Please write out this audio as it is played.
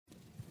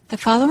The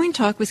following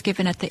talk was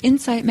given at the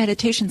Insight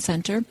Meditation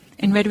Center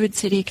in Redwood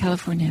City,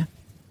 California.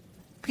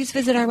 Please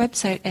visit our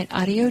website at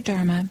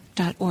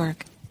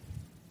audiodharma.org.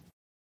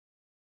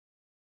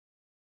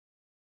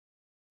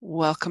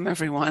 Welcome,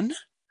 everyone.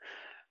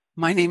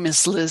 My name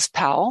is Liz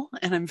Powell,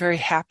 and I'm very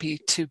happy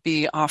to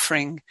be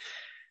offering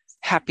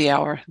happy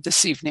hour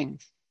this evening.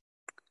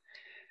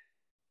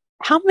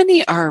 How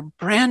many are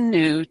brand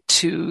new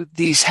to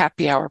these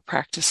happy hour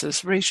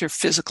practices? Raise your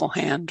physical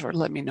hand or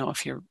let me know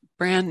if you're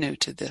brand new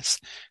to this.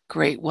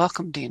 Great.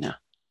 Welcome, Dina.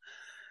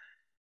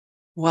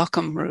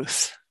 Welcome,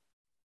 Ruth.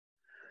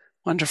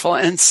 Wonderful.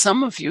 And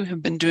some of you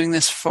have been doing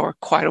this for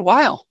quite a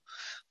while.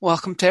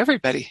 Welcome to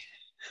everybody.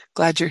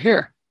 Glad you're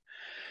here.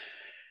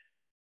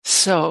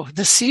 So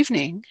this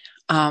evening,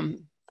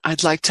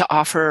 I'd like to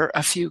offer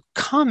a few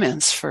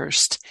comments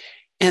first,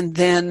 and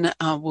then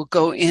we'll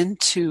go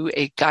into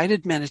a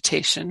guided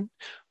meditation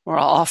where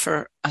I'll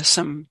offer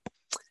some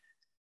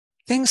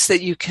things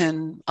that you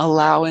can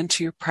allow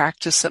into your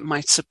practice that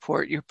might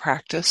support your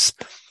practice.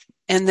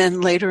 And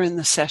then later in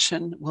the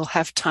session, we'll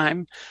have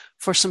time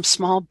for some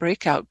small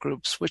breakout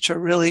groups, which are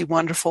really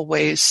wonderful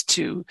ways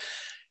to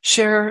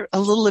share a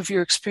little of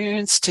your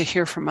experience, to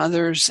hear from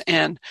others,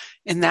 and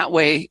in that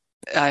way,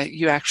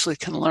 you actually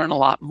can learn a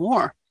lot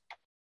more.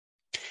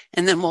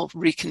 And then we'll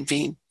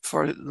reconvene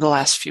for the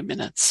last few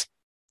minutes.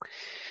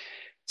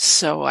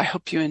 So I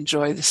hope you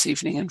enjoy this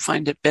evening and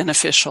find it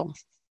beneficial.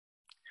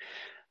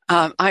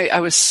 I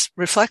was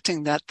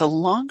reflecting that the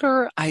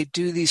longer I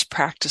do these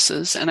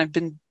practices, and I've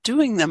been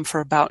doing them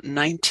for about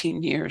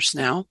 19 years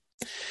now,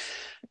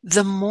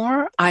 the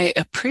more I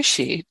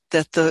appreciate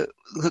that the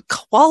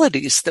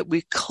qualities that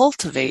we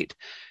cultivate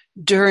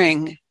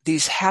during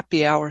these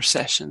happy hour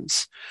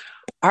sessions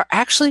are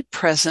actually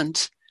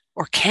present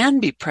or can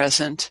be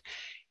present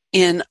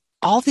in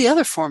all the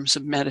other forms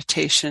of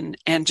meditation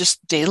and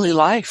just daily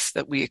life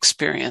that we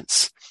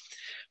experience.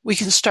 We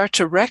can start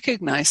to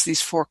recognize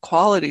these four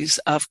qualities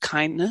of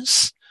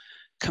kindness,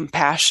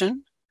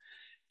 compassion,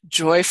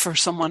 joy for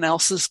someone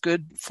else's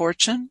good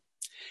fortune,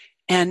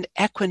 and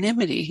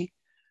equanimity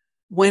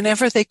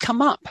whenever they come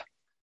up.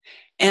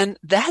 And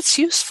that's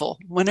useful.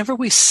 Whenever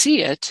we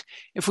see it,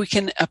 if we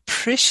can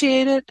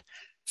appreciate it,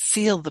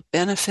 feel the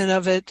benefit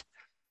of it,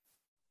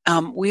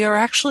 we are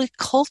actually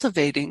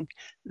cultivating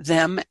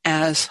them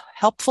as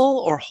helpful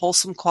or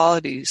wholesome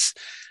qualities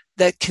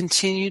that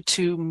continue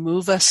to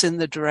move us in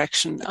the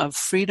direction of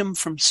freedom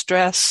from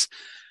stress,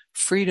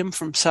 freedom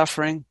from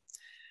suffering.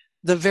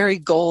 The very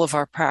goal of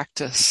our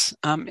practice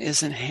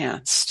is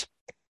enhanced.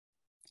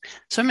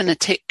 So I'm going to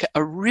take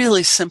a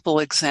really simple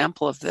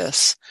example of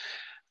this.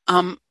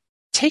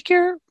 Take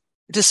your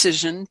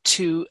decision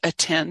to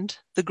attend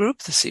the group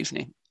this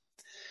evening.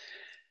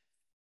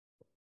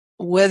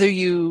 Whether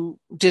you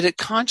did it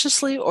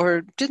consciously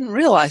or didn't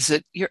realize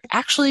it, you're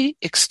actually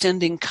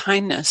extending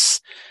kindness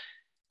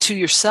to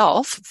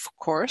yourself, of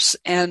course,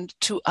 and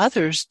to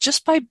others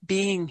just by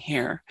being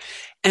here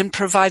and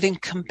providing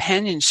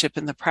companionship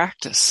in the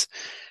practice.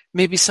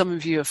 Maybe some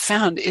of you have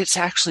found it's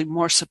actually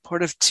more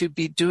supportive to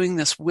be doing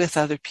this with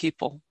other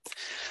people.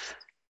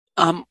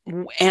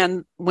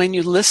 And when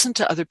you listen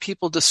to other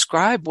people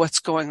describe what's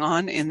going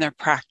on in their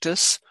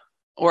practice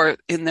or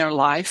in their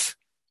life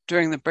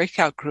during the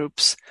breakout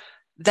groups,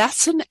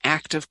 that's an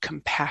act of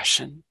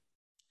compassion.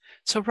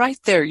 So right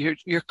there,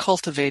 you're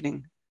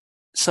cultivating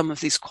some of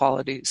these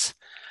qualities.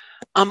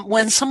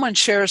 When someone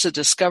shares a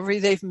discovery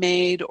they've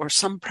made or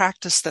some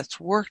practice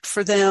that's worked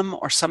for them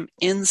or some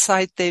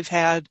insight they've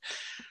had,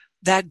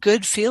 that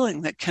good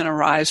feeling that can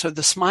arise or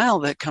the smile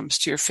that comes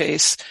to your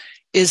face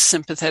is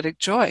sympathetic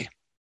joy.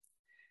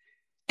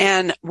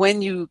 And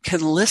when you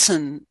can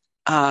listen,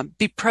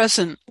 be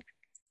present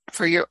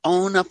for your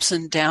own ups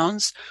and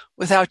downs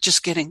without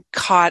just getting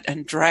caught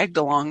and dragged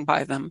along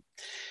by them.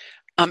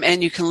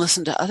 And you can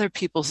listen to other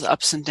people's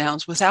ups and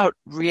downs without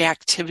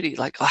reactivity,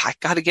 like, oh, I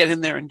got to get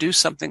in there and do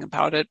something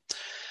about it.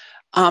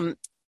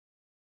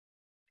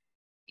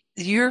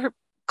 You're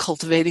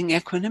cultivating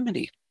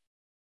equanimity.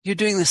 You're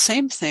doing the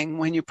same thing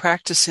when you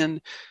practice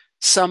in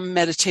some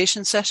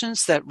meditation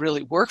sessions that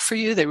really work for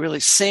you, they really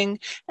sing,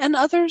 and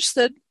others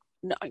that,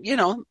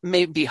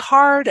 may be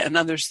hard, and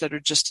others that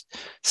are just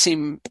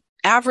seem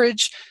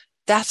average.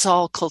 That's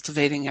all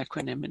cultivating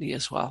equanimity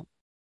as well.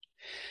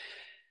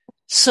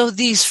 So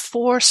these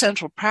four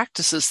central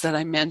practices that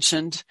I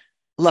mentioned,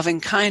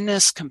 loving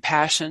kindness,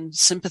 compassion,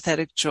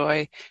 sympathetic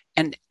joy,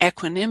 and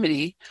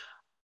equanimity,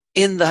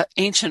 in the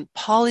ancient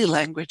Pali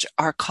language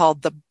are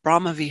called the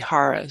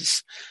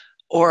Brahmaviharas,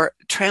 or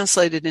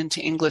translated into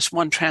English,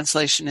 one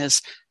translation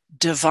is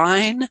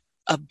divine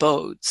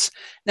abodes.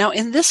 Now,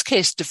 in this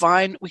case,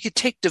 divine, we could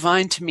take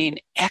divine to mean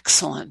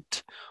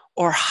excellent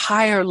or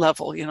higher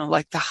level,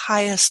 like the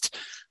highest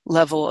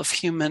level of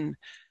human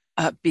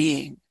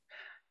being.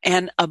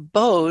 And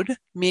abode,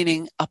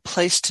 meaning a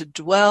place to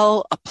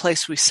dwell, a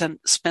place we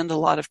spend a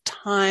lot of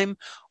time,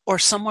 or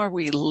somewhere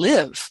we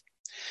live.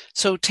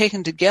 So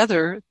taken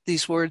together,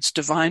 these words,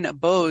 divine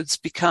abodes,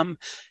 become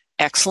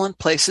excellent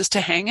places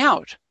to hang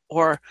out,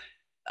 or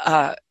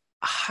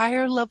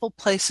higher level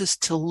places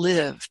to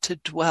live, to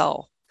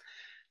dwell,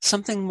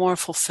 something more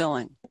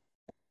fulfilling.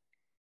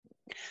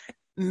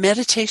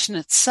 Meditation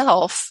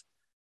itself,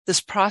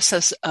 this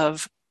process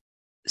of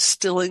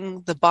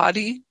stilling the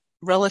body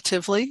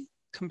relatively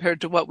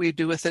compared to what we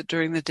do with it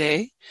during the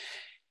day,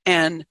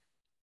 and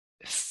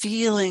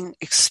feeling,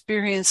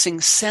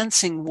 experiencing,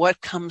 sensing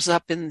what comes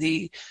up in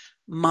the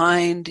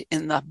mind,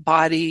 in the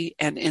body,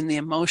 and in the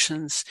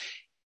emotions,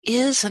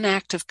 is an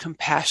act of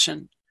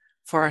compassion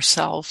for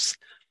ourselves.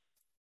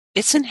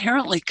 It's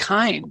inherently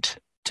kind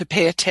to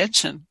pay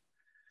attention.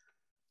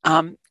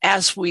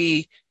 As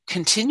we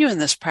continue in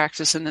this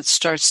practice and it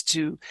starts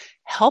to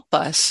help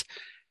us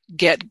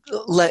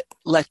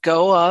let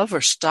go of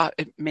or stop,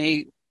 it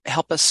may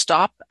help us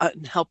stop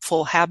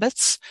unhelpful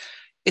habits.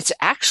 It's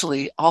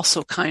actually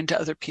also kind to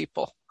other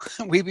people.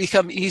 We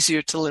become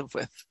easier to live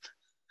with.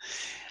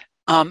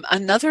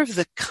 Another of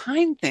the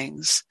kind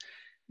things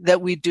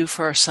that we do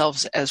for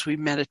ourselves as we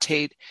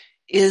meditate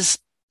is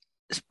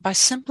by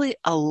simply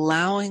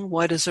allowing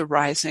what is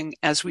arising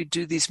as we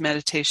do these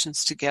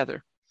meditations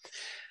together.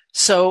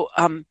 So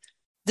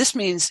this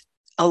means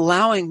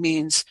allowing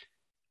means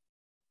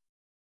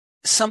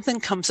something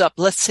comes up.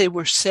 Let's say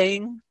we're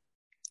saying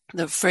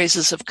the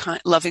phrases of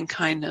loving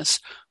kindness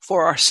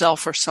for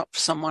ourselves or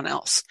someone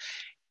else,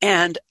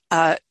 and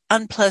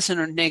unpleasant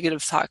or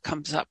negative thought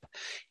comes up.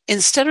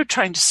 Instead of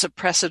trying to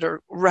suppress it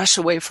or rush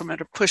away from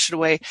it or push it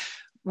away,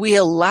 we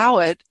allow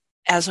it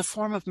as a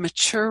form of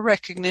mature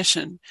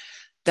recognition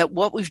that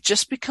what we've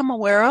just become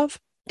aware of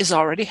is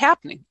already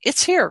happening.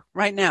 It's here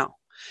right now.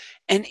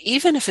 And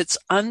even if it's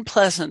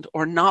unpleasant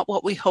or not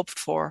what we hoped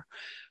for,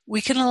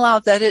 we can allow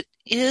that it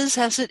is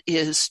as it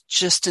is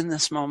just in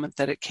this moment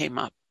that it came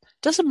up.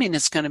 Doesn't mean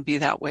it's going to be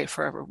that way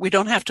forever. We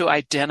don't have to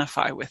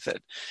identify with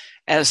it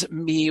as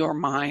me or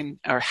mine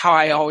or how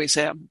I always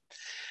am.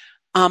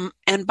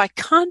 And by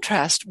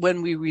contrast,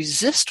 when we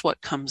resist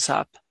what comes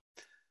up,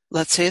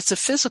 let's say it's a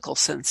physical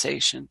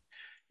sensation.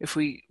 If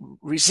we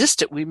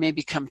resist it, we may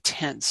become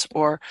tense.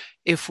 Or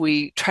if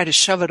we try to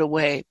shove it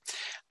away,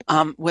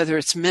 whether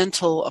it's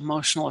mental,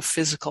 emotional, or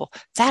physical,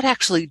 that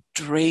actually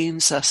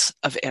drains us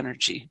of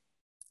energy.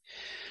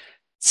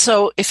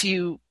 So if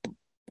you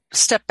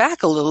step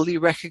back a little, you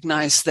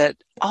recognize that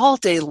all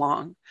day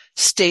long,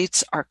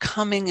 states are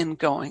coming and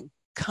going.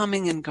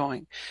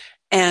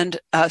 And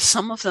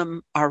some of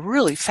them are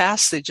really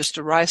fast. They just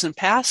arise and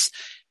pass.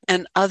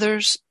 And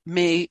others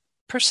may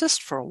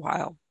persist for a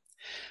while.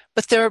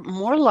 But they're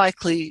more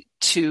likely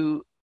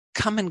to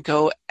come and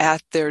go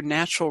at their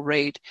natural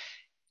rate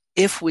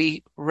if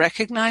we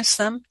recognize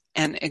them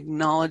and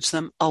acknowledge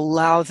them,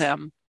 allow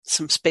them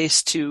some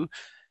space to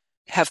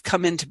have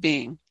come into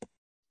being,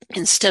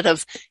 instead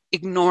of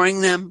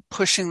ignoring them,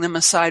 pushing them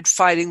aside,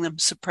 fighting them,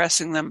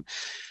 suppressing them.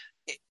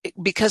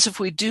 Because if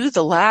we do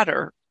the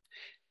latter,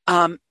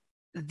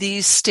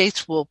 these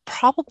states will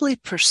probably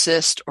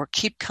persist or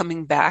keep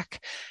coming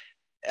back,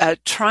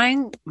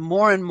 trying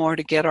more and more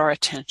to get our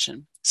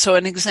attention. So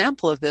an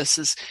example of this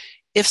is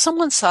if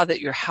someone saw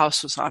that your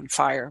house was on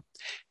fire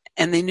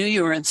and they knew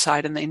you were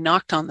inside and they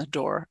knocked on the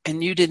door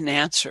and you didn't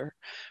answer,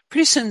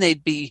 pretty soon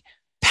they'd be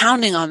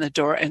pounding on the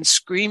door and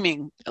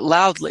screaming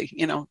loudly,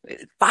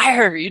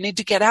 fire, you need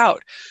to get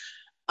out.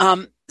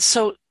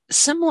 So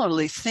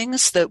similarly,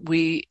 things that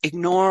we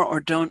ignore or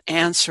don't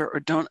answer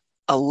or don't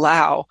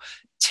allow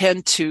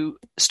tend to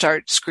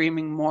start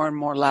screaming more and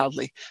more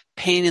loudly.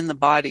 Pain in the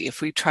body,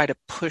 if we try to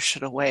push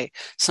it away,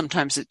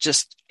 sometimes it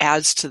just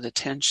adds to the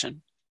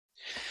tension.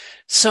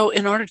 So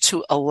in order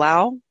to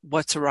allow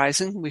what's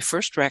arising, we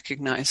first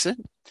recognize it.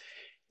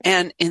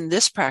 And in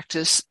this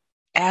practice,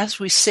 as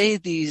we say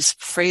these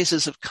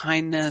phrases of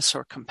kindness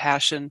or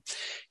compassion,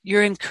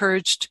 you're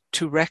encouraged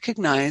to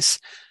recognize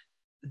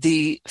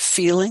the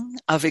feeling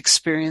of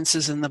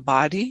experiences in the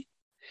body,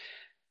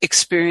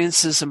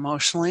 experiences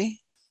emotionally,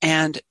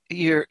 and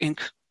you're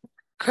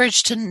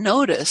encouraged to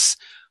notice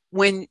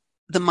when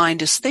the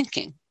mind is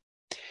thinking.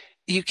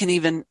 You can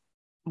even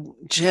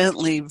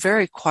gently,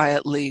 very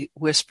quietly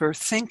whisper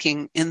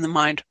thinking in the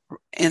mind,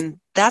 and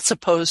that's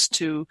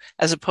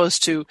as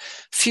opposed to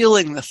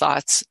feeling the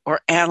thoughts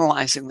or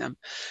analyzing them.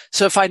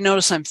 So if I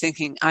notice I'm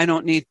thinking, I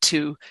don't need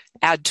to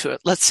add to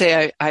it. Let's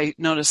say I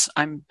notice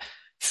I'm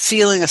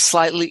feeling a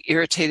slightly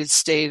irritated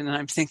state and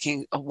I'm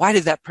thinking, oh, why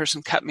did that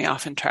person cut me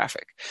off in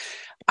traffic?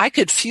 I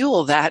could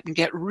fuel that and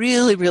get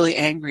really, really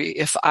angry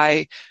if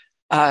I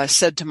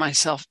said to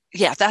myself,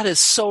 yeah, that is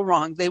so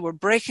wrong. They were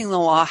breaking the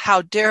law.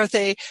 How dare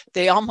they?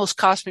 They almost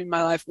cost me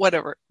my life,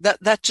 whatever.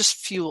 That just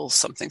fuels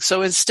something.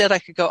 So instead I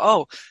could go,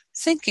 oh,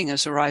 thinking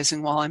is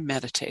arising while I'm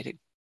meditating.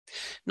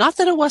 Not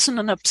that it wasn't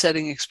an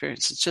upsetting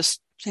experience. It's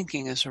just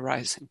thinking is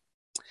arising.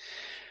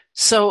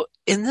 So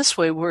in this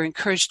way, we're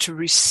encouraged to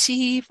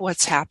receive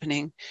what's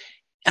happening,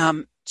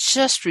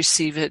 just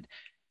receive it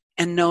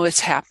and know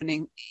it's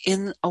happening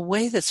in a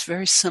way that's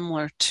very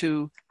similar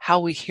to how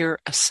we hear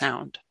a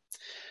sound.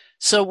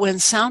 So when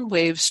sound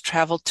waves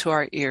travel to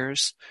our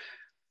ears,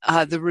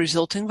 the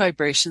resulting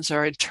vibrations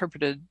are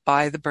interpreted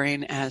by the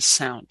brain as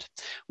sound.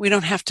 We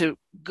don't have to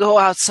go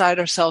outside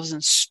ourselves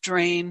and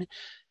strain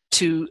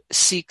to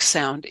seek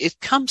sound. It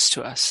comes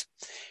to us.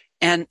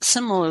 And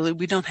similarly,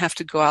 we don't have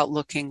to go out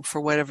looking for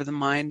whatever the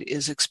mind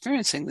is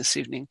experiencing this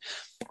evening.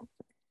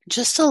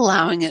 Just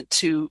allowing it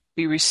to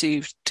be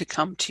received, to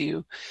come to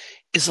you,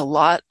 is a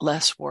lot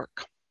less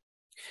work.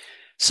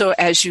 So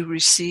as you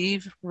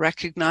receive,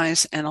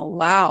 recognize, and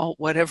allow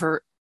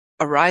whatever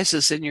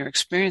arises in your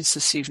experience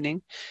this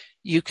evening,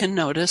 you can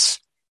notice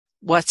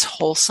what's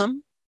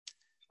wholesome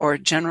or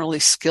generally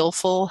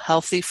skillful,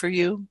 healthy for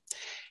you.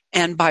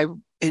 And by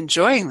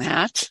enjoying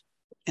that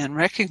and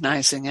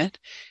recognizing it,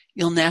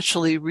 you'll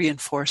naturally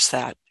reinforce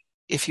that.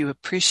 If you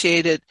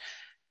appreciate it,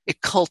 it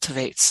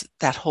cultivates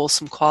that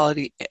wholesome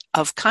quality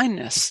of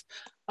kindness,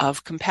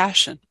 of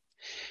compassion.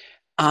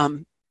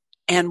 And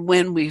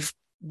when we've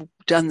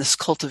done this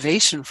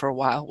cultivation for a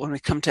while, when we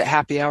come to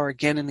happy hour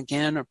again and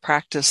again, or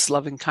practice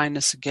loving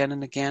kindness again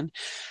and again,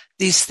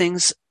 these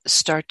things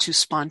start to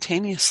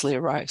spontaneously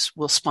arise.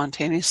 We'll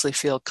spontaneously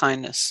feel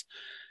kindness,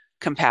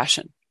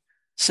 compassion,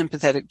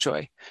 sympathetic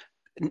joy.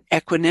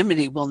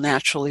 Equanimity will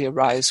naturally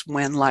arise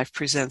when life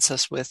presents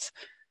us with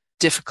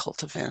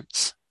difficult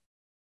events.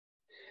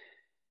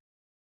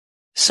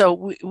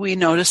 So we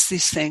notice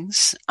these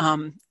things,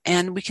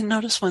 and we can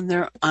notice when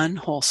they're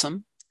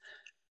unwholesome,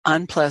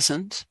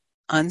 unpleasant,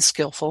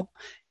 unskillful,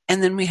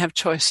 and then we have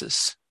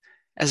choices.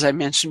 As I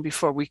mentioned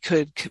before, we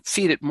could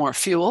feed it more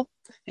fuel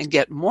and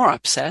get more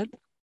upset,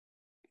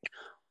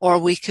 or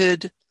we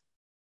could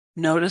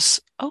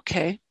notice,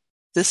 okay,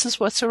 this is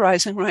what's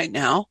arising right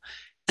now,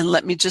 and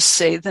let me just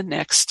say the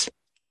next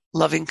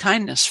loving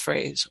kindness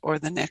phrase or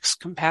the next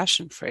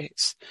compassion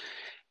phrase.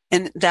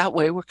 And that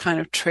way we're kind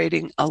of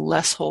trading a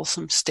less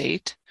wholesome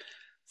state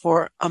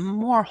for a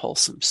more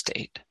wholesome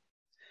state.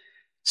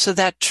 So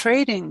that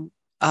trading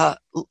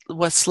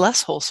what's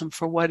less wholesome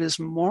for what is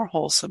more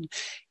wholesome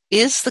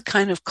is the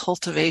kind of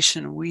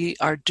cultivation we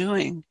are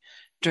doing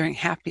during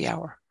happy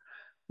hour.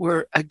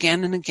 We're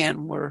again and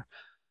again, we're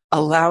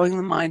allowing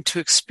the mind to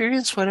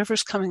experience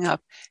whatever's coming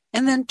up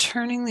and then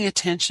turning the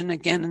attention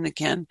again and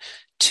again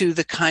to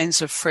the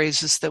kinds of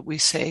phrases that we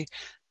say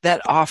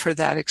that offer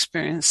that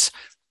experience,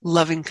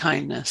 loving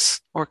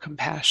kindness or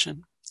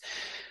compassion.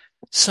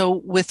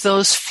 So with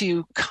those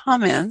few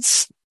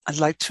comments, I'd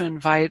like to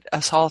invite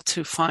us all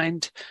to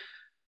find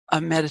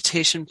a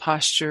meditation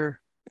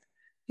posture.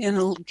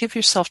 Give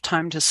yourself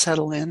time to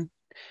settle in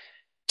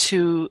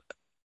to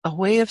a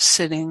way of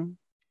sitting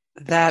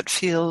that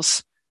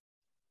feels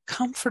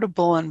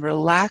comfortable and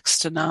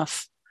relaxed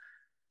enough,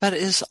 but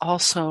is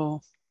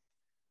also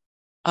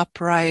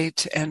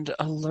upright and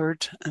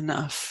alert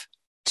enough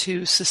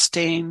to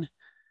sustain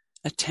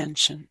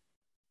attention.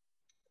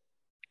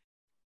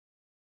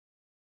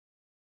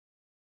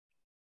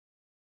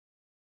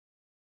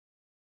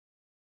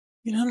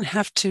 You don't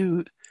have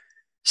to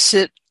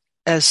sit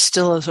as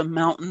still as a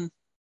mountain.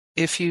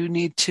 If you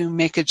need to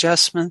make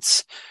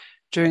adjustments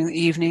during the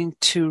evening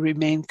to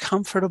remain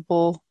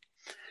comfortable,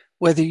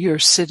 whether you're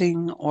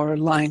sitting or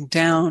lying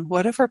down,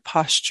 whatever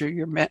posture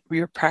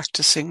you're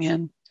practicing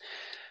in,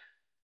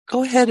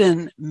 go ahead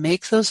and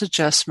make those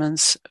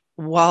adjustments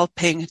while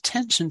paying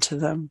attention to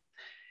them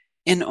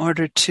in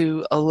order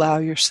to allow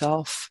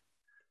yourself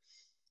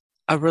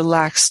a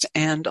relaxed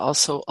and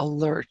also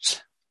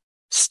alert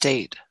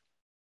state.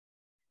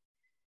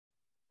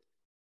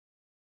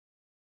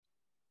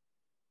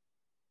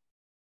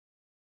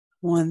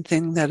 One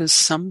thing that is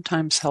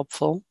sometimes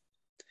helpful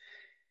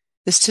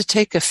is to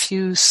take a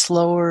few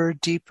slower,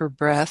 deeper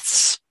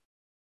breaths.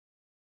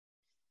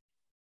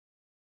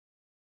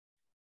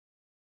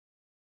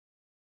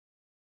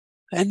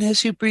 And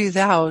as you breathe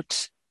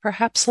out,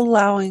 perhaps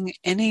allowing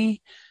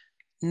any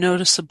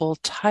noticeable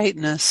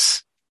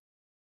tightness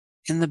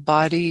in the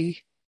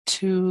body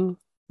to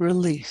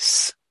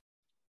release.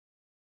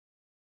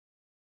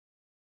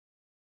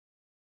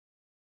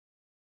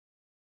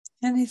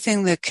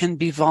 Anything that can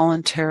be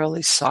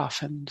voluntarily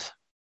softened,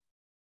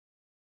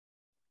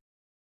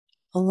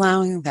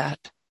 allowing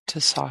that to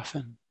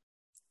soften.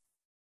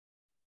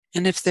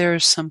 And if there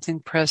is something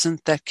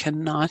present that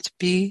cannot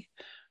be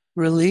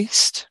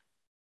released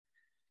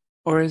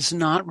or is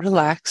not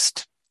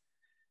relaxed,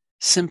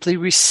 simply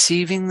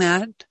receiving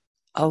that,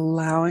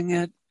 allowing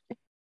it,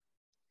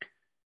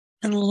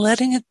 and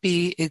letting it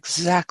be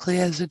exactly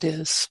as it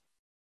is.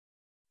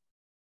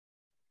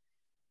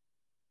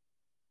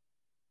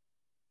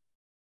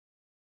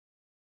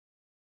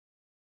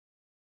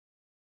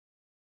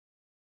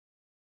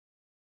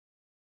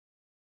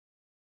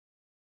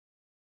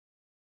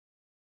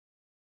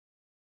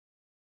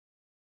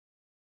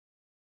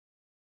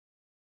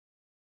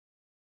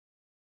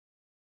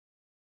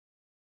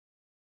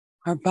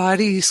 Our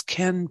bodies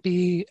can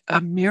be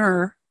a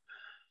mirror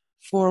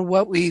for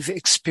what we've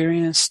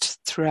experienced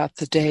throughout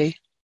the day.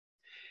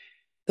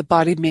 The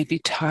body may be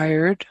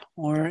tired,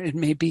 or it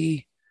may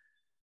be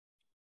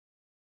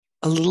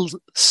a little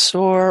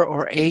sore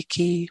or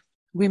achy.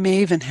 We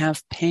may even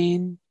have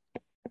pain,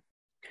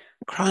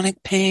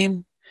 chronic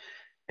pain,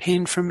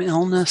 pain from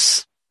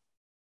illness.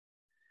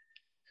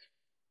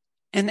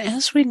 And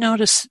as we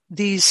notice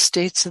these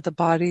states of the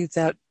body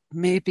that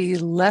may be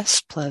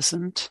less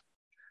pleasant,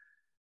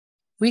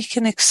 we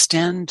can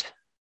extend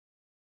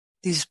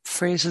these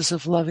phrases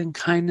of loving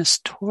kindness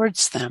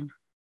towards them.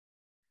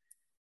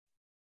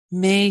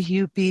 May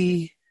you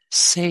be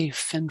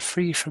safe and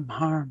free from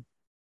harm.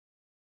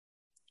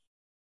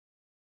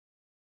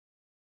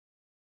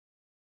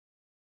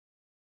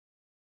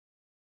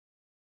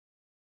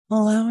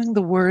 Allowing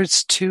the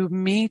words to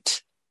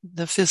meet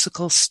the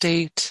physical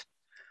state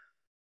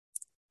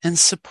and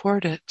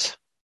support it.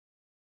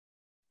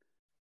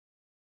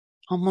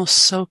 Almost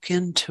soak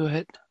into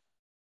it.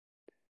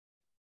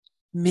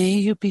 May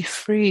you be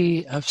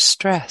free of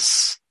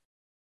stress.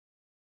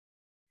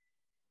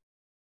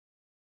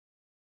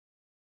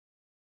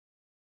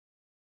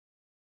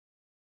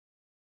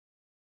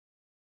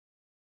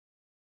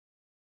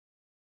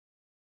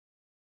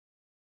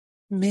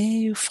 May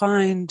you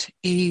find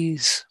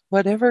ease,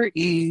 whatever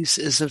ease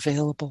is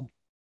available.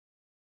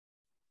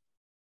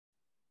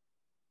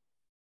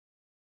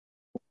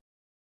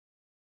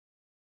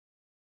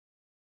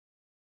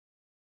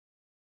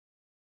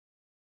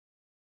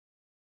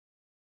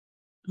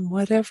 And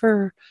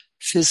whatever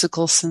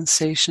physical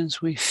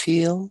sensations we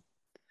feel,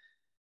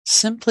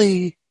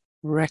 simply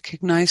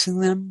recognizing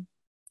them,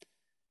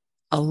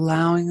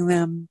 allowing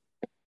them,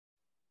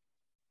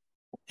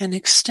 and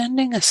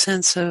extending a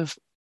sense of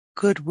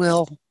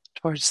goodwill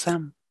towards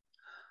them,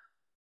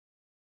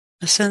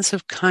 a sense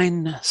of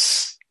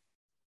kindness.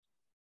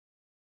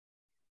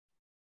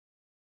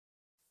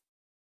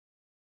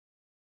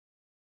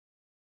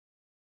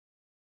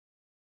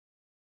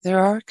 There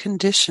are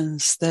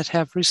conditions that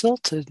have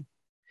resulted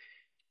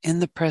in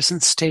the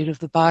present state of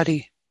the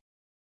body.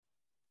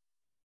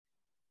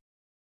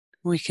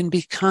 We can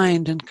be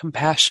kind and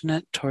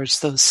compassionate towards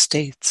those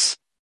states.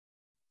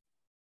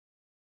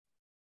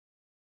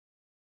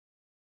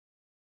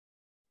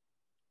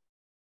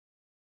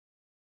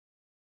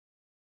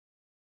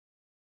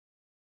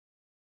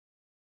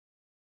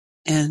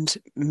 And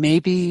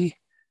maybe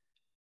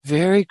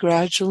very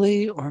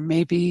gradually, or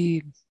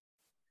maybe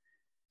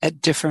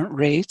at different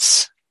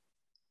rates,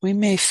 we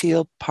may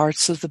feel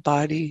parts of the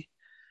body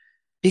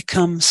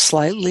become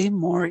slightly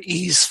more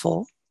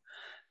easeful.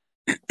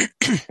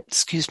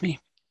 Excuse me.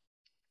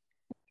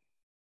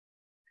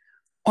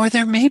 Or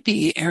there may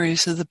be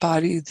areas of the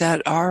body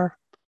that are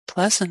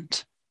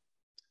pleasant.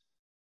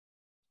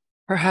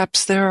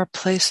 Perhaps there are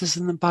places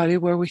in the body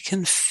where we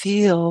can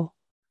feel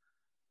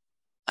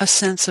a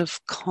sense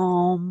of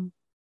calm,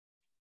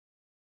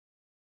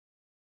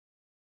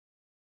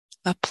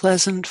 a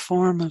pleasant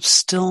form of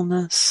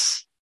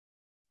stillness,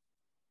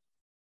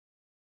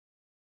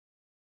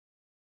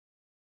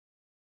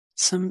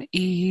 some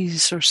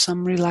ease or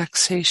some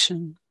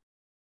relaxation.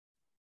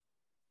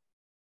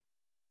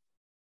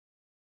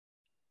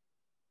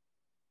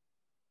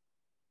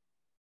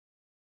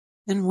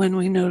 And when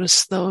we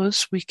notice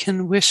those, we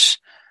can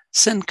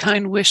send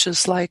kind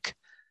wishes like,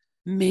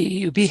 may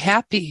you be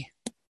happy.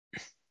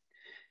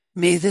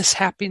 May this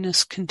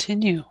happiness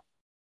continue.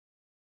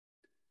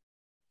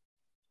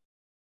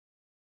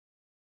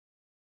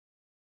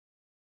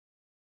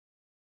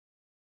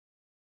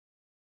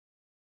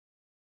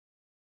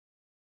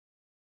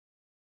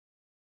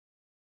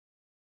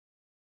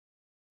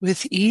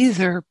 With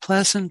either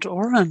pleasant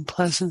or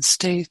unpleasant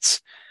states,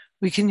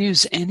 we can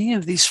use any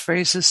of these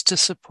phrases to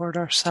support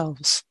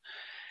ourselves.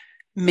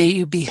 May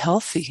you be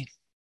healthy.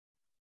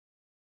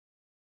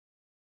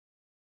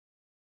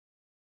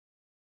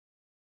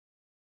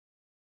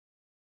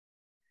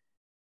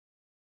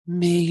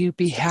 May you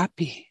be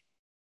happy.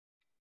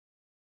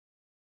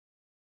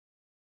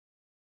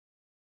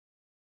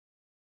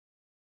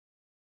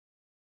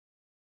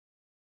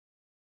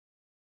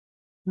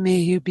 May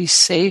you be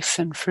safe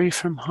and free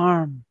from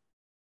harm.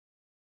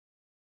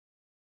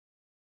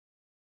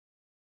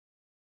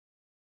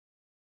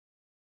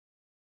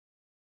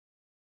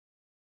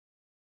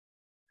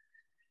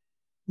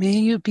 May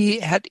you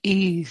be at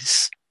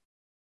ease.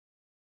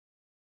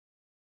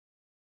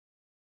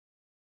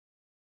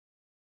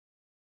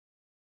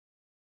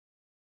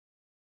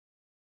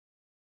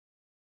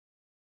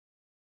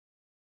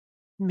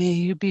 May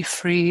you be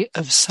free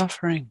of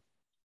suffering.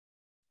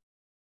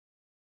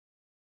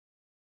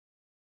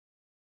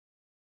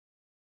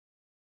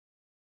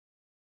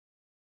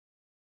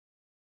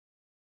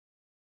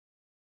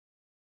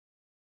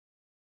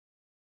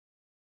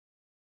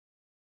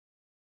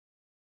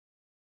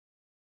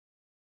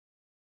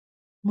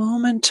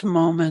 Moment to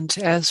moment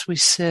as we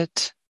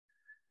sit,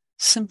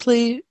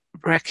 simply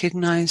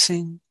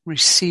recognizing,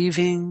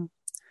 receiving,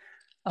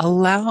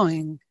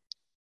 allowing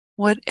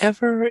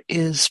whatever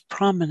is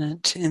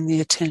prominent in the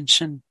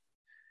attention.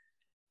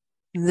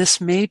 And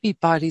this may be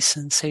body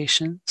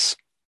sensations,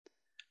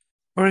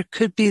 or it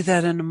could be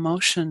that an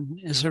emotion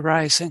is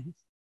arising.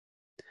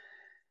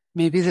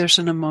 Maybe there's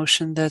an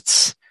emotion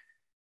that's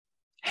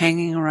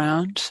hanging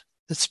around,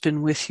 that's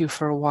been with you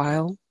for a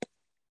while,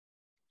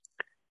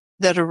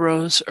 that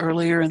arose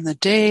earlier in the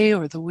day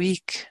or the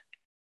week.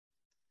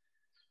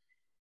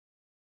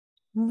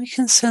 And we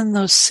can send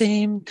those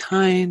same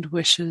kind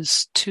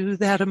wishes to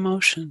that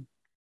emotion.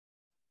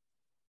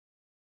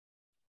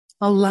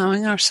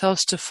 allowing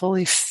ourselves to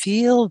fully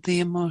feel the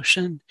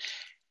emotion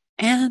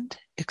and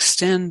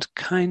extend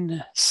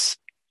kindness.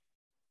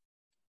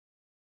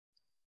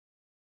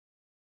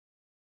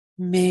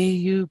 May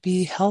you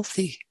be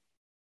healthy.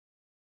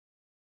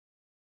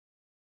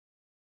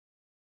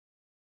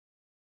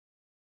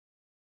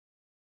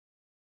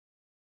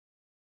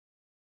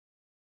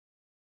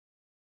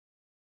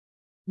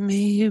 May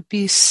you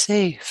be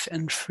safe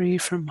and free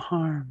from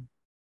harm.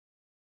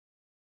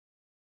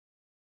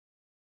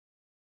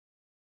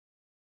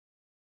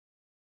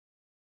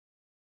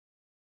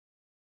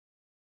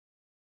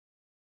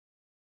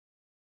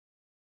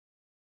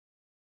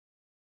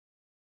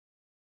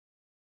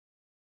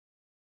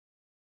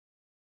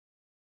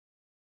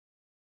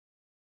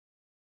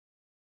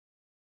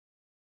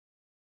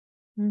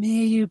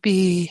 May you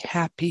be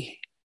happy.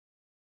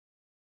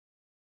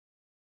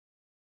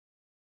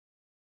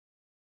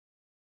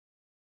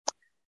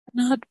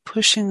 Not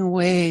pushing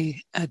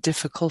away a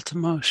difficult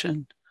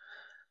emotion,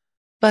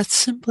 but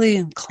simply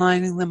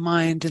inclining the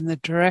mind in the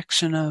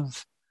direction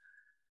of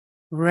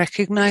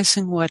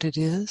recognizing what it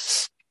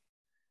is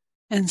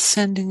and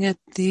sending it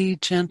the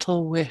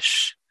gentle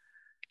wish,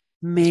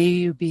 may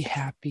you be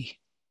happy.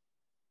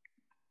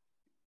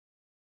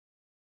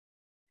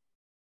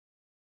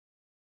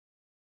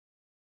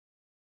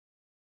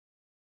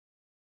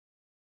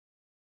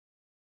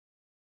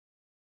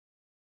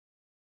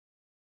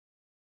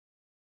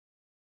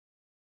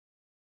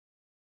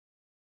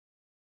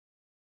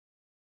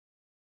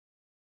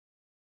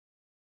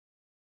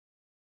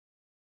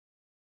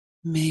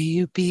 May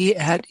you be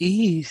at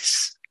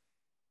ease.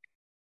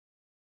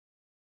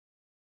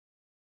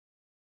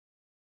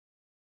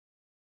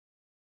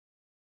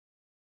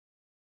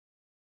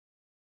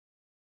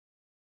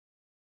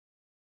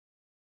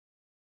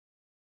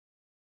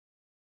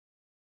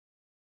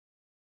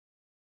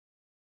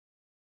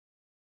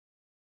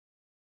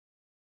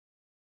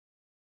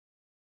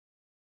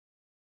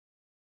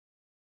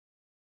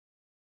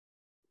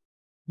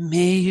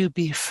 May you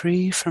be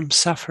free from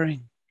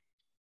suffering.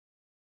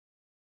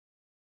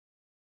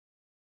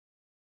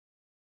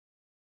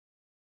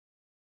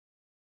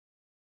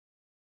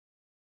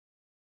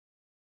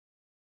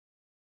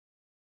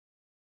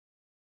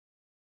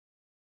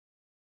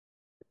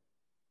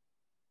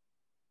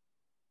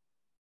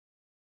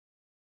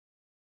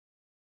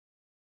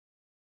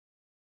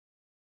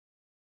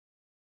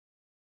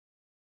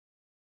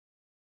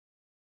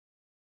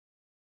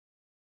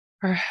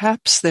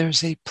 Perhaps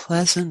there's a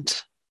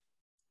pleasant,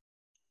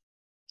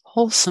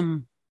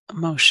 wholesome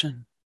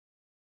emotion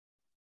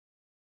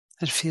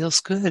that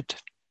feels good.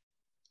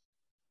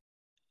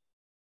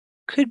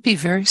 Could be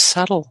very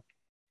subtle.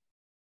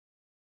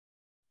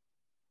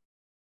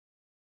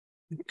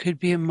 It could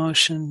be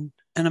an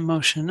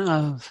emotion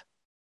of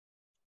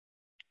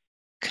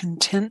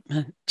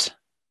contentment,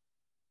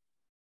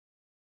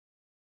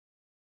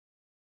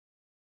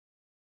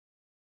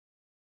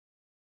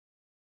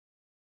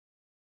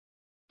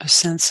 a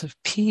sense of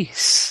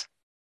peace.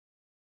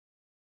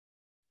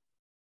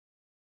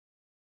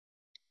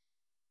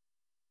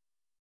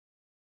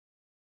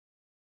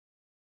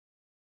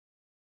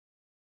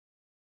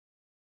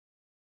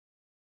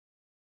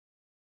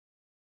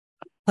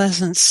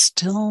 Pleasant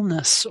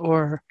stillness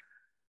or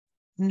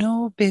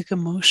no big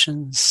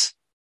emotions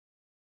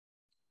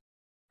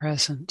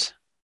present.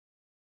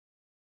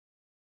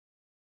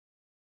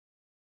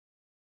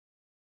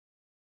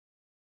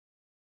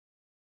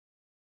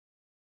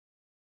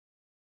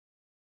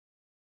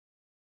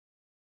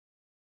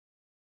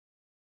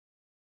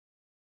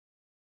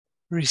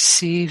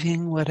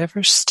 Receiving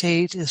whatever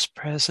state is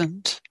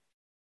present.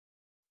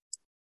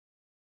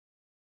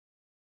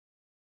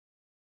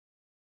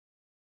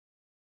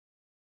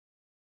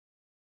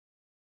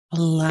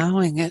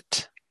 Allowing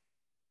it.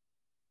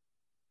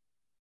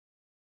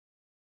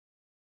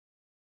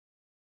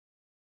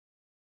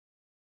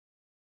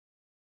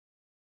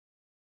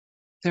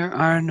 There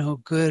are no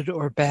good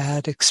or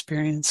bad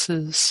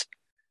experiences,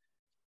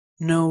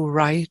 no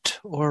right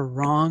or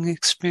wrong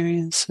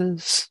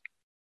experiences.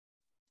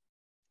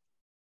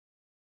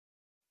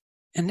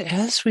 And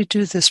as we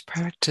do this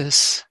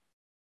practice,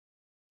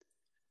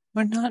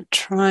 we're not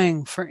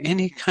trying for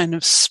any kind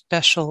of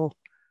special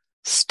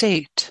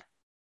state,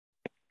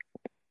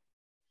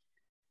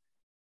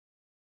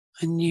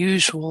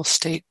 unusual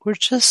state. We're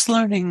just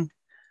learning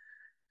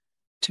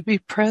to be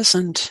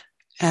present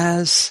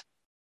as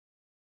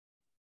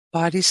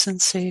body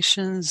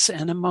sensations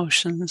and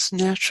emotions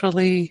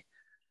naturally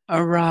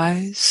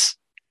arise,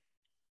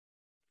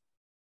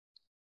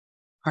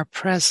 are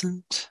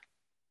present,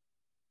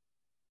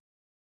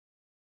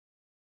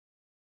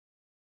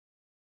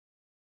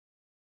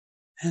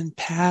 and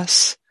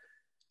pass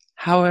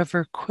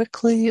however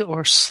quickly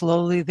or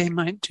slowly they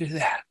might do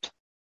that.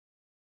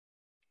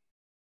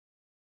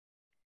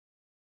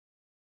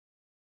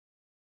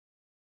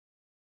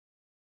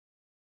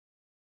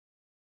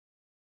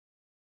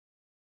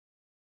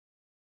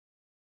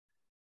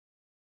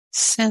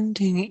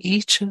 Sending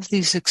each of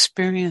these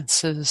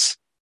experiences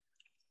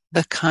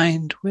the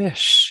kind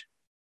wish.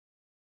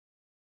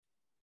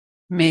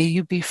 May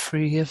you be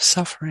free of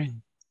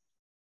suffering.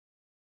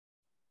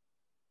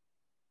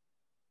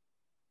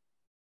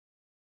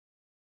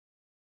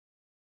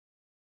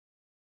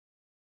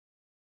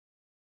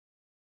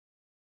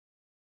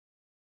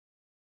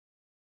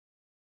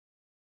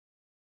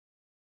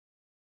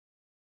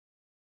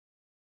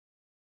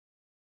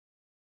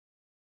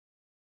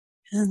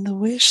 And the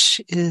wish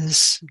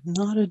is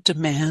not a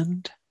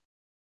demand.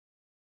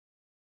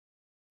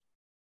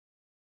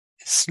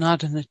 It's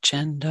not an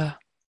agenda.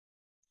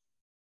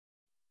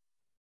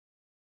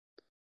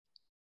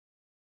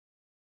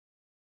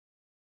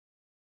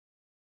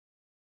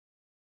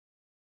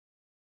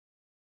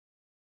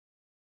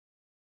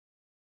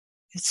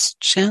 It's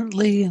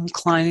gently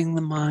inclining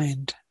the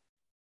mind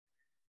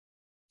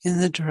in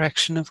the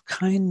direction of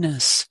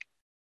kindness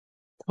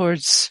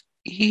towards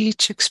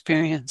each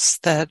experience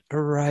that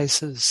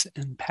arises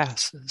and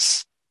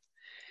passes,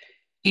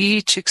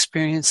 each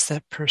experience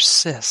that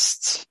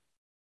persists.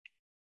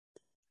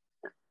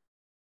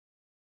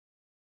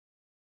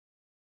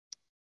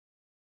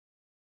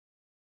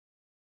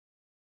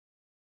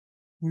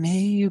 May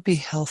you be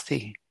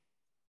healthy.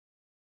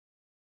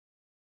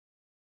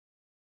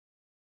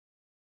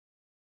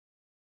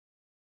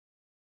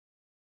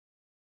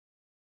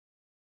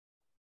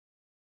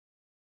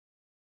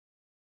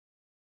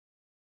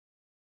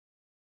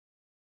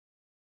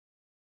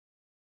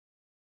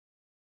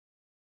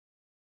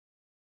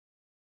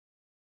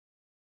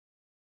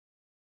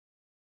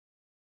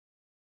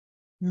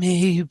 May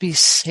you be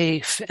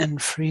safe and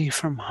free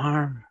from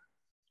harm.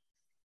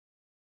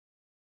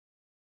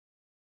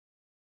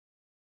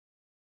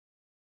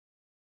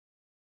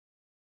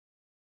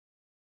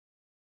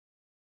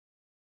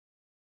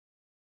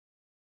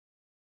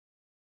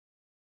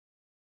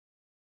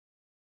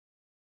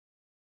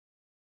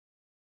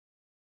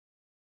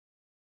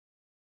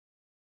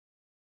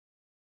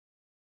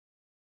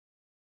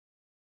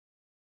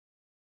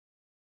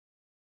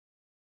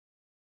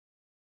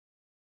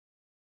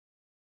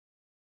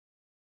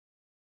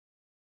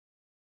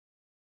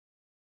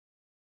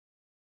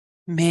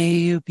 May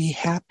you be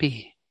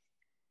happy.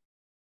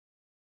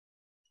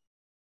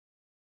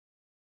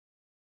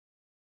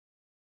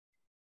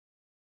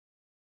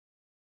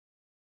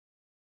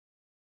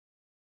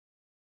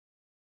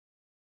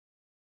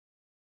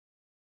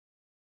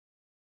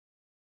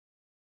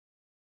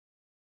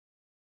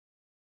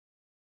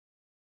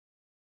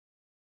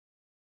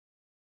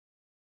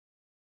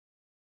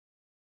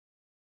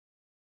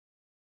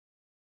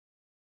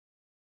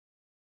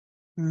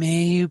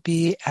 May you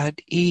be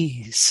at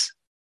ease.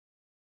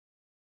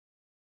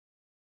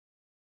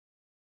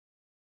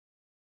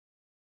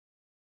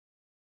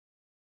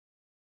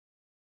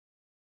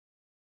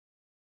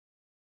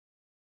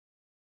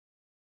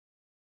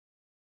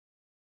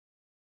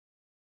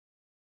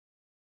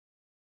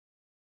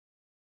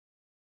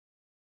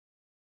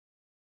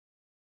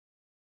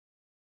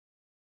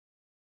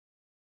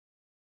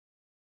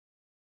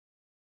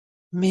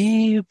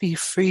 May you be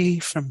free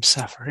from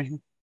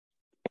suffering.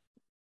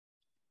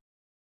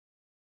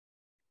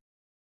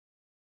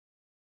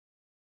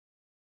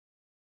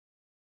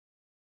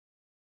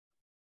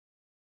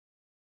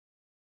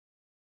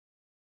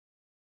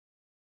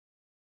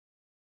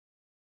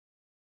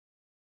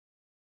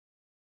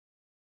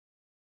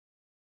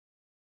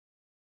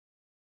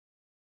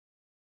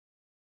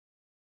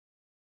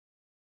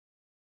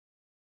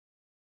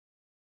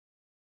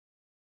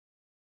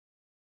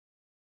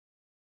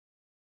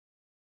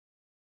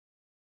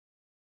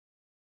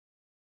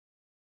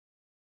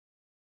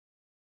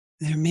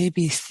 There may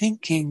be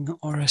thinking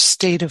or a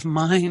state of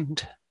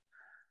mind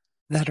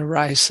that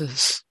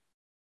arises.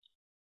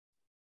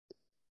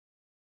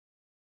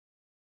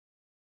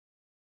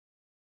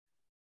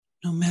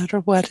 No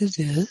matter what it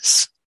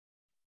is,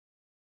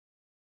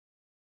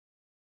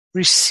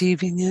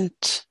 receiving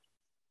it,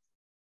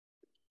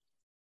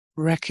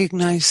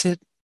 recognize it.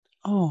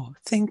 Oh,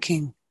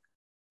 thinking,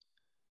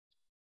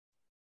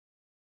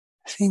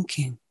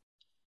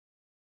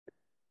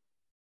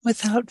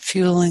 without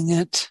fueling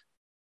it,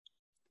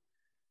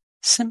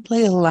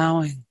 simply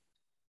allowing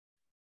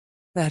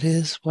that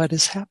is what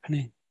is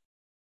happening.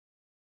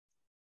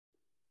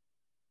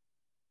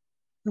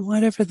 And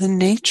whatever the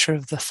nature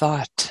of the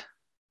thought,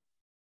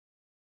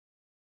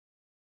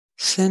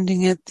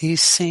 sending it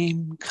these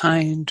same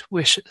kind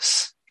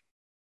wishes.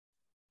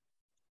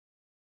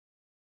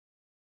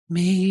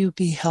 May you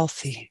be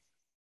healthy.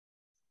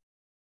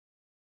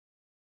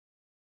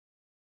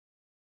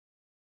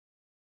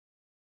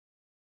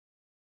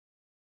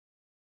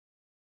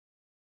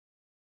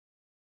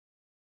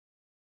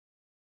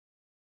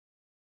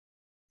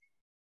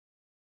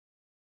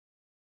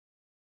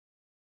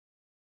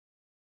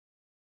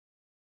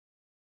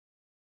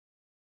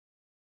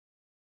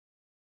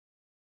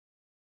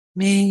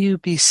 May you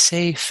be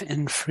safe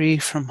and free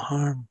from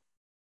harm.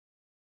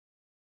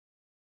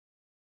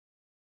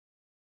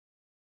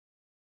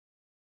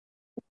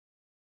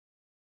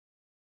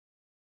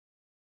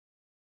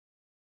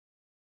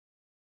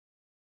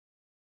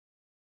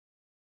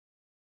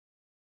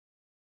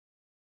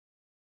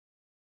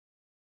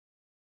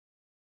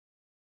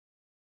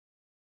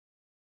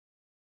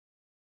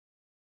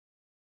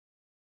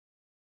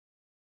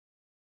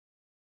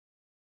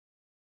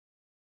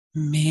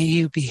 May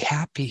you be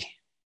happy.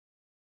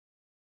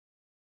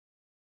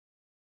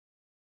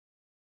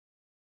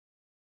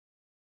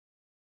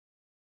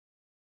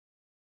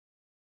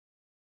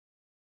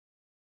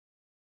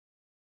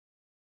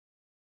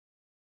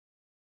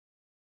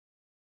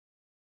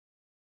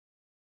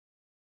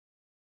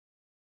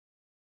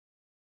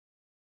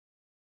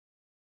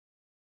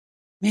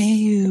 May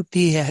you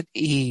be at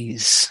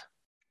ease.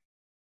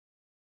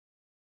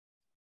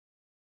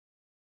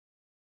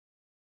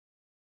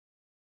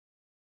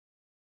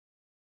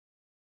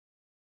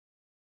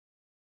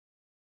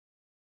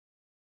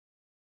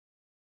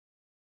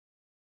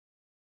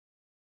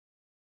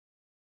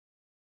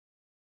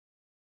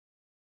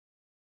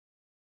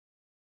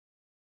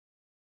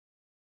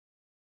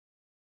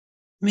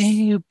 May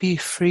you be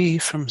free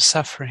from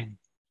suffering.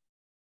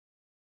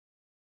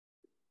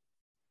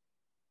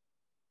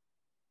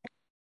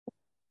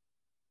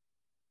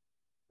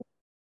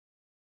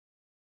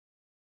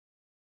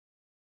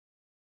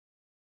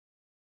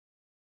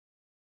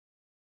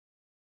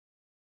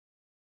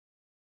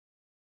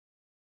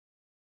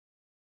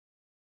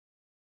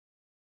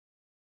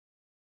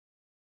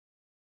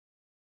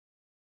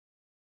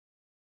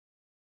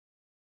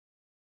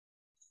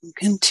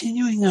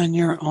 Continuing on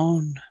your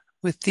own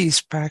with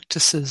these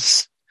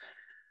practices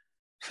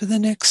for the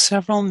next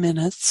several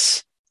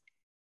minutes.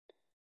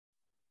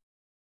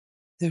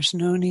 There's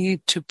no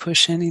need to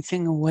push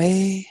anything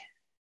away,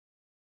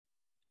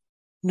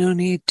 no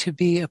need to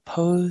be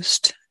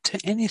opposed to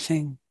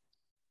anything.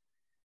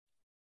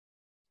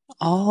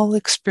 All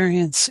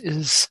experience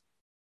is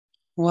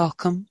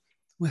welcome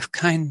with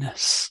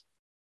kindness.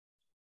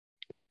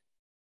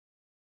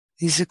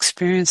 These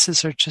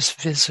experiences are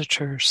just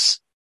visitors.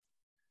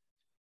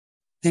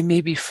 They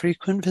may be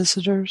frequent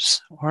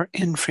visitors or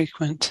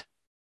infrequent,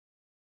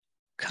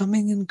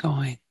 coming and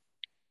going.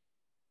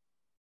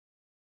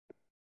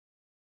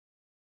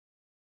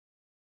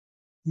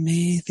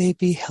 May they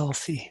be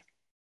healthy.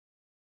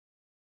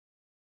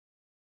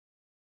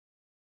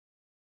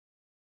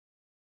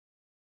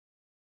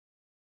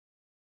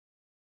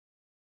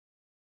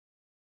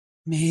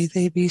 May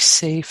they be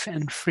safe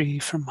and free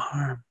from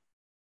harm.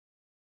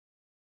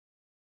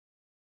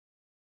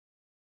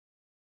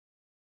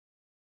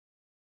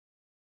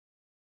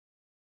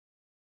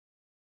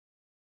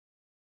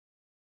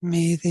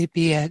 May they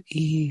be at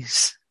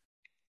ease.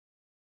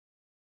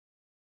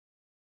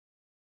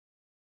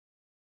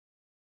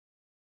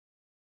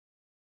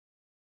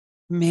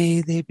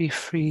 May they be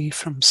free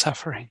from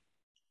suffering.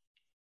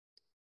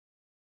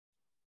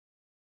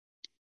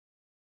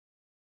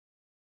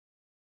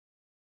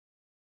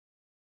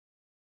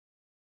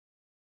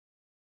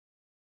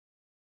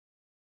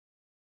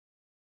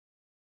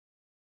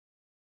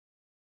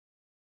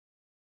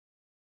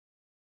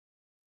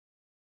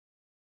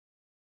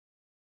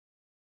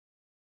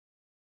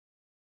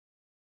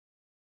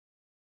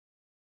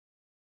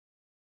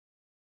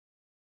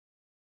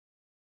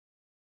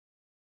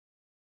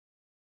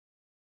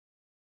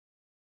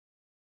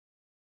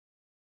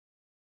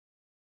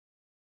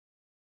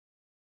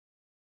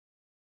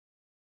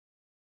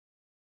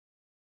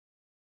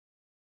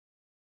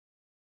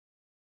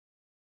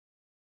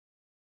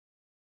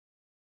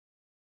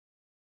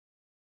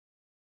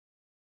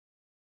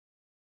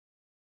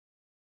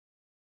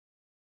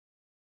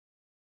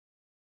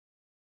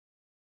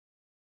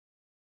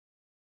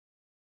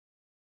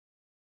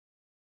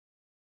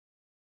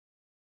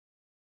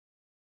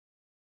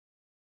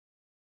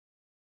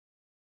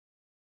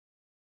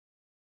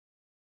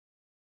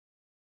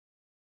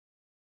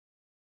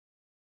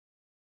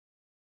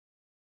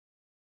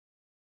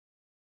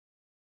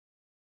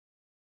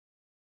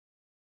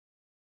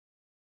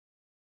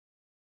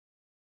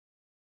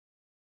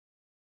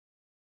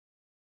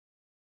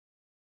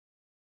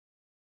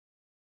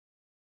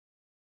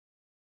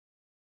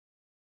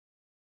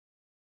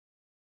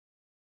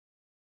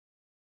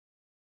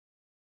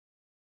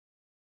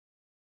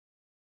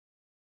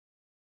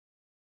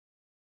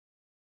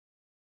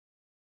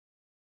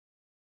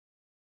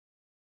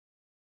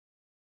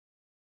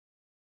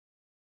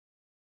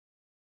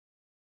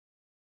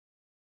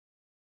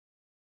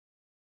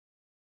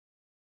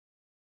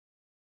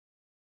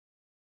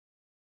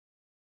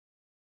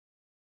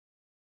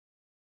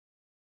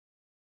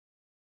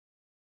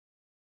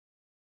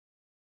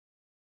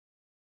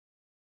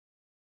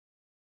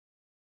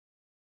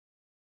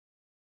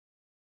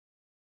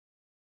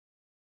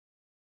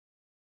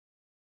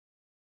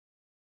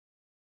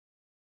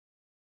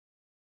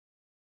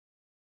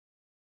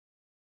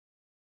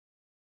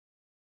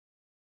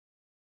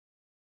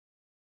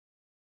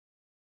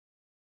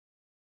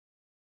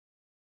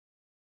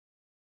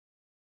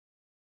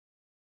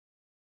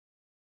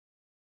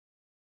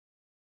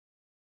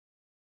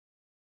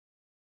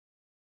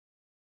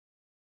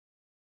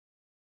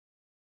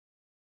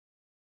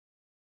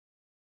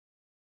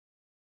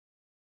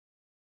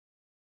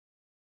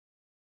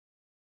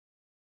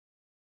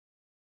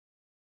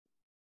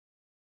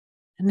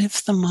 And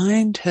if the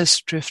mind has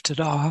drifted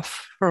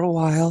off for a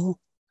while,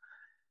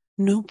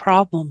 no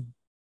problem.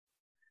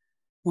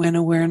 When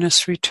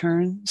awareness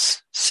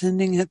returns,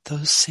 sending it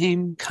those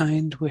same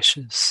kind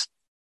wishes.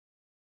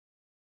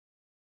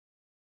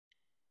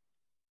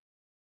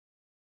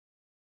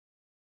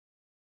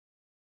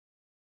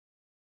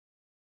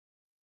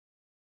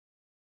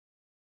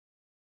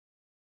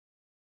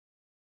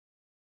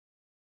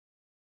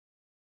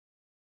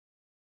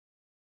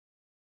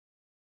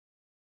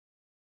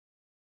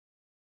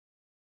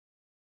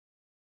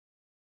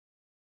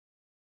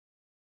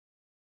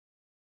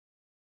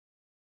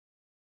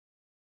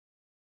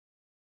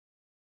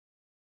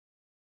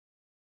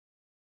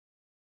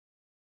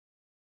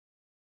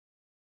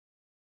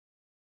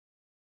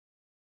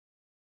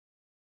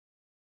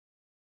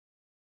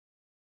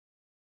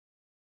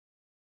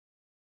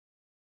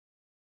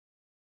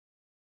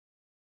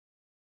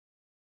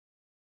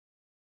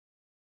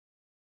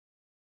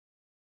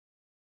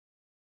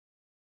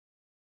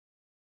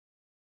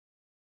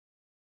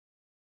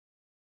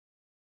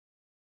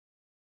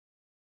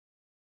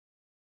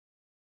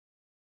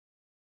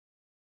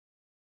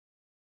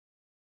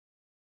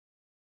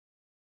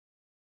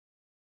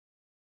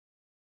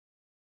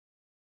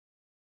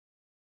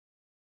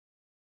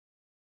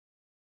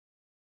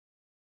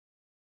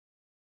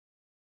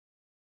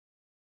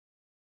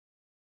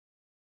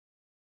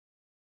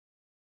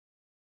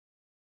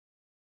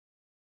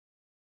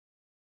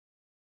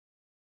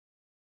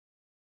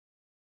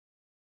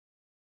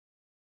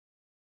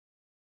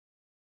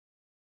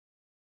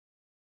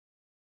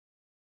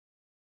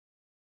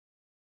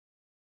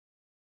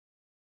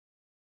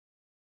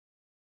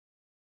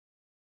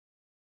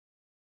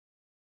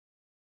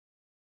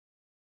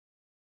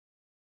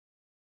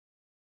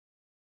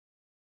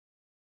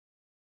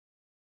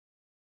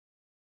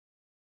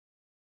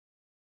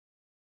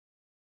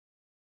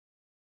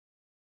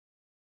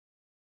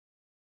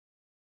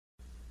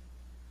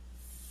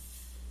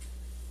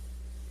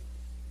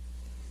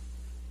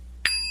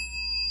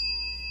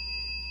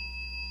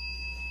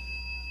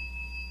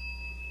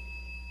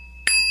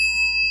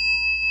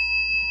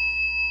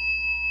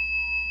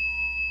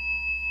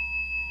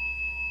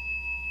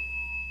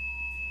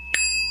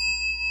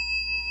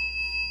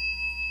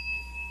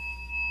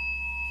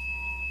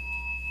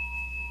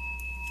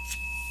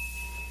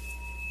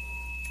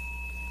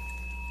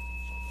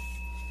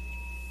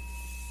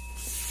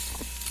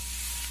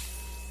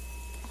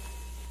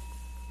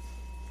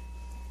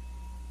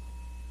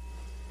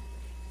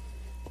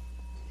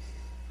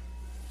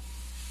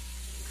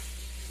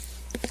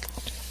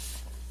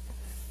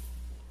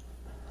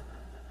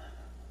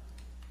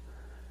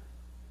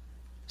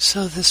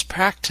 So this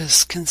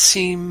practice can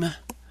seem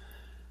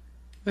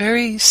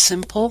very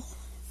simple,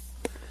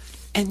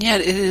 and yet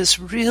it is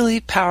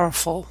really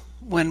powerful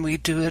when we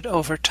do it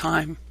over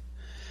time.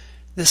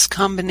 This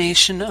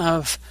combination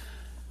of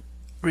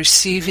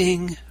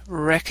receiving,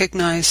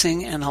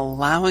 recognizing, and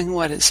allowing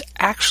what is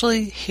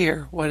actually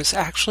here, what is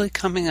actually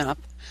coming up,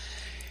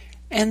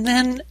 and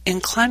then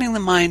inclining the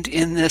mind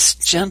in this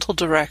gentle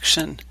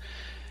direction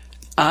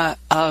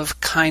of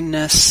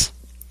kindness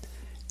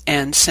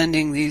and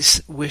sending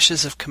these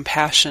wishes of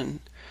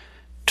compassion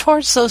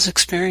towards those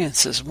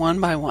experiences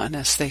one by one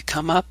as they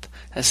come up,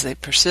 as they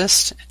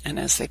persist, and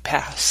as they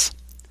pass.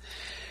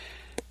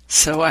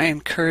 So I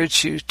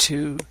encourage you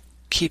to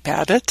keep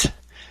at it.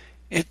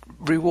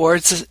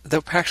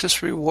 The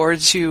practice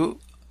rewards you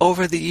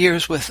over the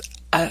years with,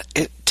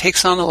 it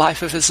takes on a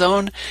life of its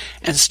own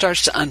and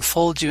starts to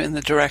unfold you in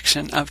the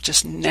direction of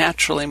just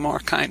naturally more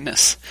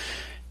kindness,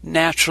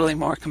 naturally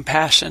more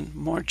compassion,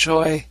 more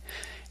joy,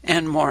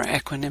 and more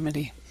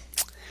equanimity.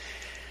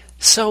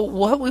 So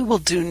what we will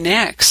do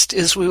next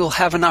is we will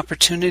have an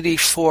opportunity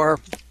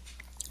for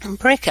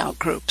breakout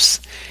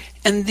groups.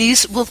 And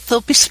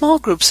they'll be small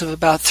groups of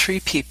about 3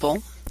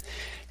 people.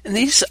 And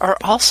these are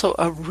also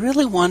a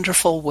really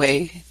wonderful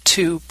way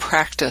to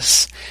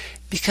practice,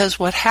 because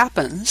what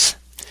happens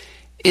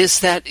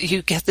is that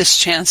you get this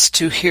chance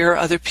to hear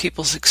other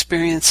people's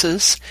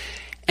experiences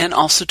and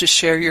also to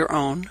share your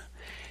own.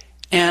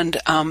 And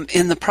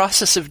in the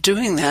process of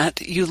doing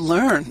that, you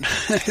learn.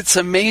 It's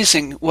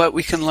amazing what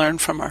we can learn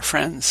from our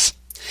friends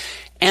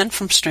and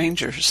from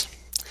strangers.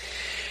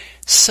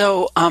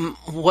 So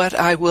what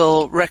I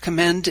will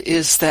recommend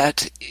is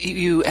that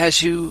you,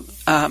 as you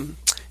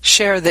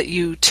share, that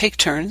you take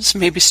turns,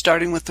 maybe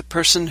starting with the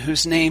person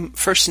whose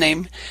first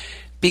name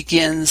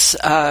begins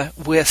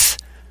with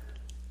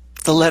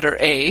the letter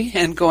A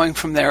and going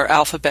from there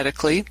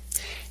alphabetically,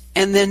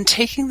 and then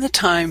taking the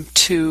time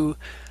to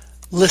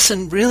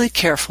listen really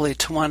carefully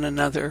to one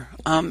another,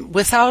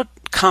 without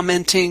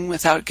commenting,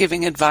 without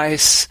giving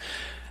advice,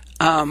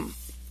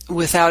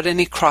 without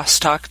any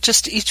crosstalk.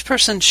 Just each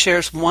person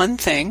shares one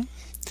thing,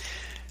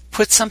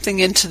 puts something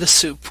into the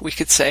soup, we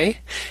could say,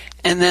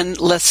 and then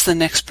lets the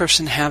next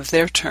person have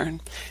their turn.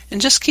 And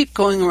just keep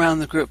going around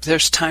the group.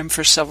 There's time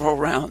for several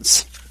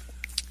rounds.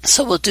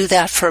 So we'll do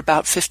that for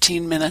about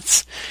 15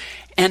 minutes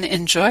and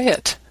enjoy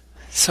it.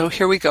 So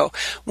here we go.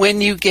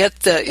 When you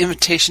get the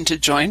invitation to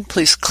join,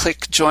 please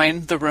click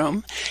join the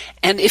room.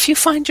 And if you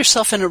find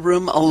yourself in a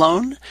room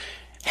alone,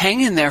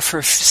 hang in there for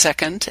a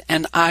second,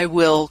 and I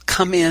will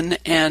come in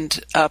and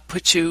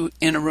put you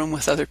in a room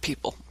with other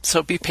people.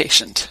 So be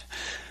patient.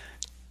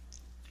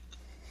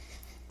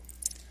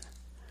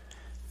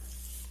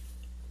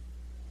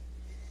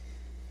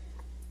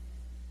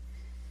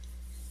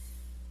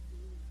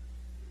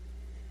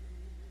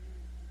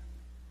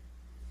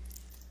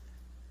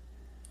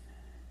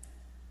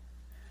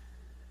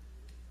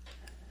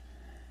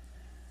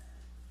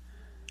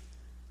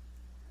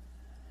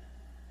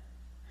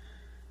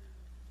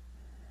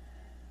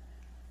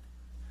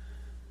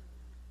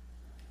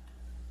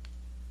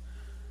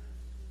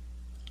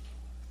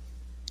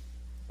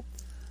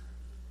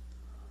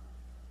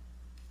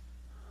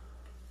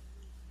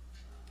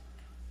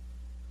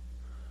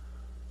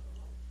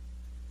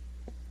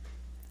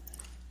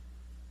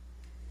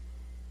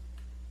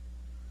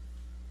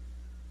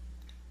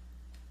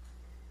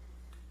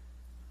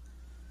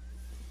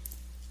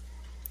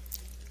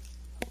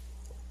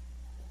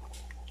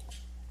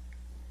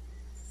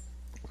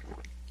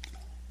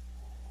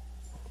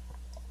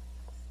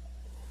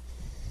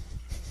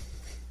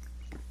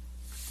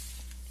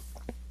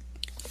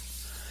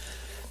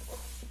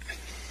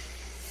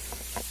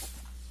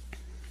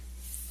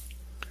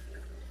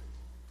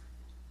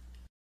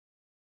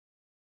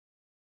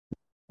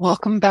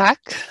 Welcome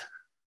back.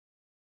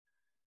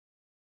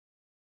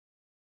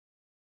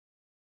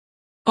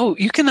 Oh,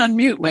 you can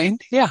unmute, Wayne.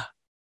 Yeah.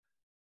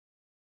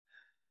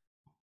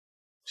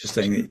 Just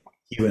saying that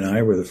you and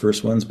I were the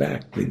first ones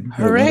back.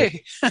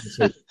 Hooray.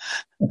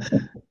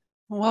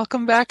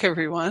 Welcome back,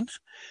 everyone.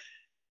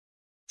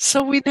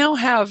 So we now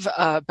have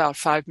about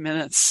 5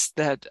 minutes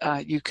that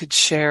you could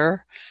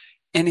share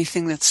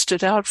anything that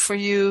stood out for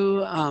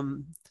you,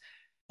 an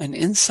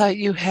insight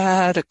you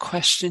had, a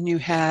question you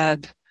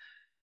had,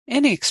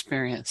 any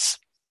experience.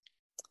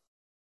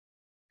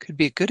 Could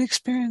be a good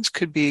experience,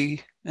 could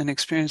be an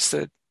experience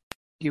that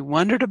you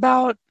wondered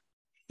about.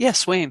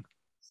 Yes, Wayne.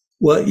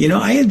 Well,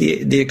 I had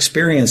the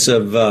experience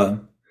of, I've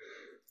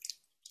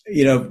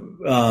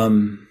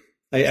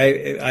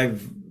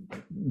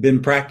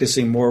been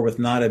practicing more with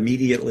not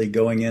immediately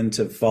going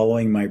into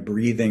following my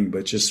breathing,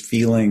 but just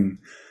feeling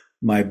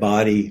my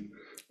body.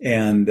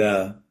 And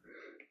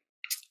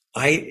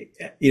I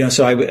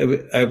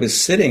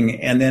was sitting,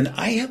 and then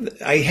I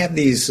have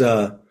these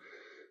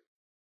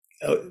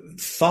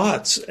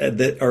thoughts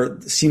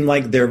that seem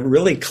like they're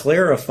really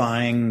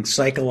clarifying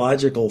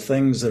psychological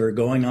things that are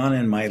going on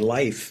in my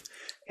life,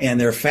 and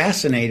they're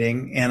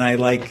fascinating. And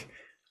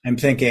I'm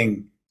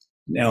thinking,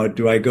 now,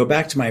 do I go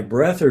back to my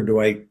breath, or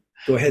do I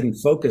go ahead and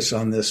focus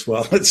on this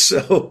while it's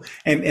so,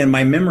 and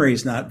my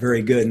memory's not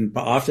very good. And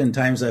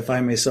oftentimes I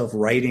find myself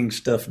writing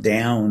stuff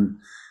down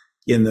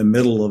in the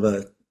middle of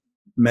a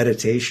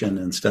meditation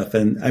and stuff.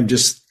 And I'm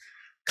just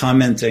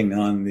commenting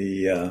on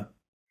the,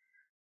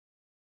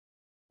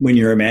 when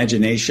your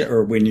imagination,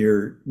 or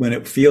when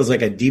it feels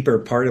like a deeper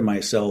part of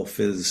myself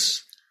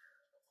is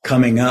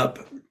coming up,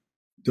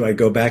 do I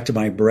go back to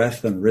my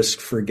breath and risk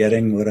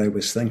forgetting what I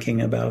was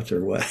thinking about,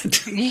 or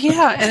what?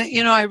 Yeah.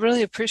 And, I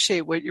really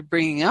appreciate what you're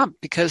bringing up,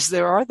 because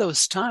there are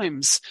those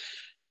times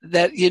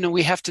that,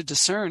 we have to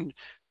discern.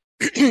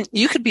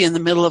 You could be in the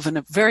middle of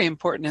a very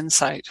important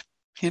insight.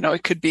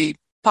 It could be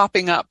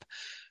popping up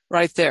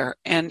right there.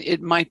 And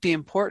it might be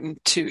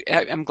important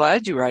I'm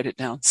glad you write it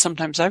down.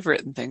 Sometimes I've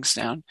written things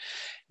down.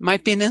 It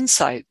might be an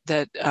insight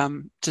that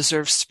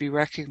deserves to be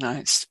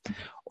recognized.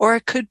 Or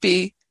it could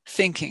be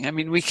thinking. I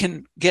mean, we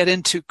can get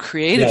into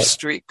creative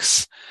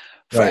streaks.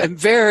 Right. And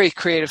very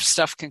creative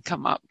stuff can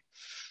come up.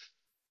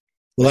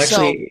 Well,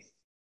 actually,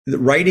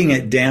 writing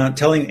it down,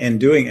 telling and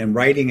doing and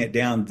writing it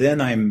down, then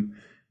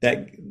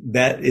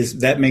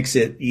that makes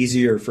it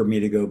easier for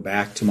me to go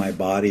back to my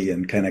body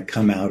and kind of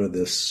come out of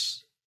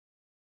this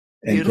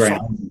and Beautiful.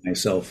 Ground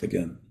myself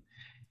again.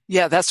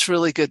 Yeah, that's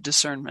really good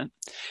discernment.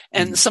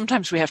 And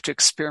sometimes we have to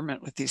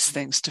experiment with these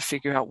things to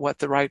figure out what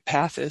the right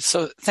path is.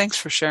 So thanks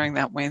for sharing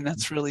that, Wayne.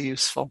 That's really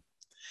useful.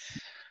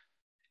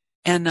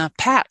 And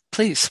Pat,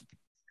 please.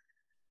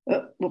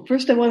 Well,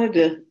 first I wanted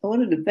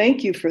to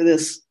thank you for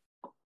this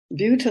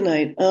view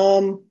tonight.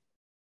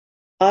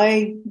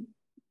 I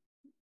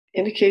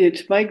indicated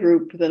to my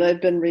group that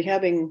I've been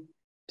rehabbing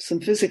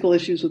some physical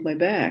issues with my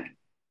back.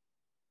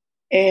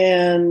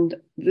 And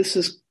this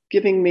is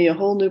giving me a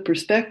whole new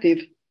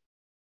perspective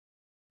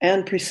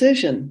and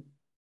precision,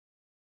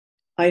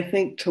 I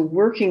think, to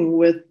working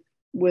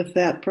with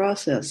that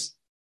process.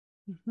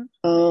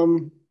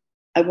 Mm-hmm.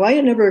 Why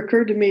it never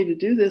occurred to me to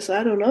do this,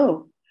 I don't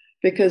know,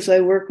 because I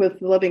work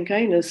with loving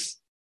kindness,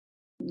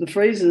 the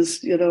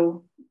phrases,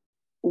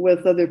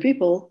 with other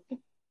people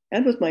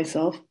and with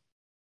myself.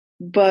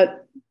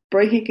 But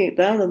breaking it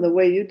down in the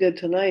way you did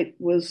tonight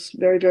was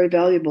very, very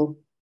valuable.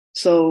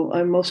 So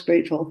I'm most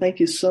grateful. Thank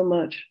you so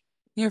much.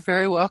 You're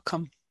very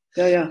welcome.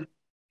 Yeah.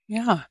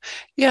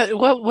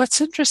 Well,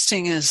 what's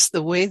interesting is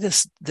the way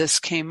this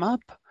came up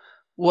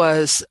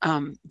was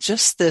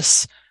just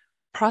this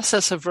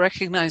process of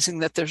recognizing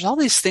that there's all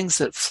these things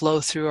that flow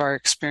through our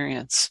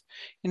experience.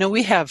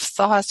 We have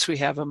thoughts, we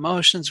have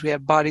emotions, we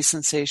have body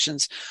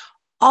sensations.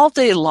 all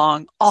day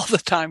long, all the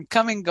time,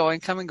 coming,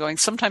 going,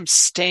 sometimes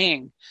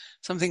staying.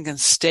 Something can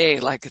stay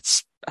like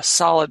it's a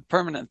solid,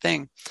 permanent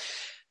thing.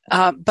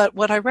 But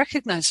what I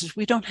recognize is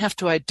we don't have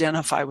to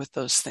identify with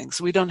those things.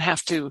 We don't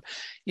have to,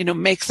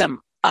 make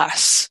them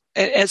us.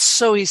 It's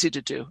so easy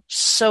to do,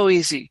 so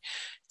easy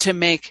to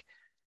make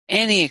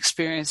any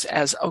experience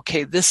as,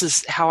 okay, this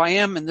is how I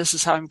am and this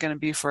is how I'm going to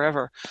be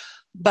forever.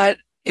 But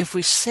if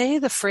we say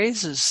the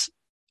phrases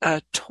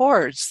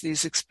towards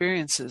these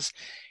experiences,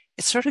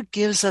 it sort of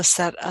gives us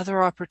that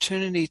other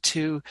opportunity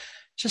to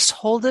just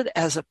hold it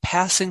as a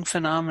passing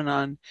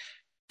phenomenon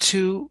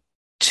to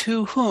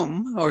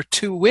whom or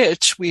to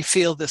which we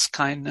feel this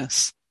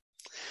kindness.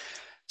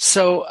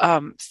 So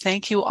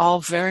thank you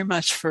all very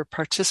much for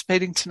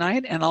participating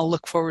tonight, and I'll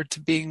look forward to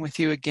being with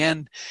you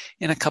again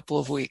in a couple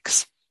of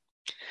weeks.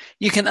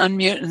 You can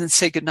unmute and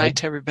say goodnight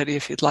to everybody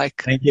if you'd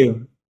like. Thank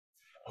you.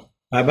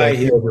 Bye-bye,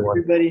 everyone.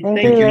 Everybody.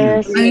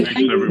 Thank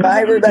you.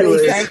 Bye, everybody.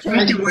 Thank you.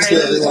 Thank you,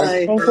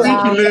 Bye.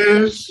 Thank you,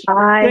 Liz.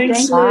 Bye.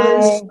 Thanks, Thank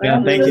Liz.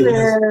 Yeah, thank you.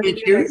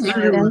 Thank you. Thank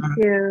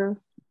you.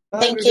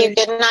 Thank you.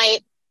 Good night.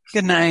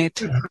 Good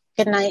night.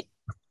 Good night.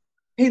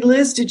 Hey,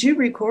 Liz, did you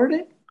record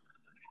it?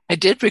 I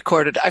did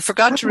record it. I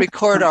forgot to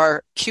record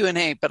our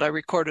Q&A, but I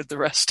recorded the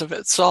rest of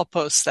it, so I'll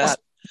post that.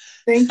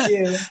 Thank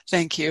you.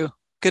 Thank you.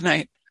 Good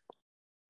night.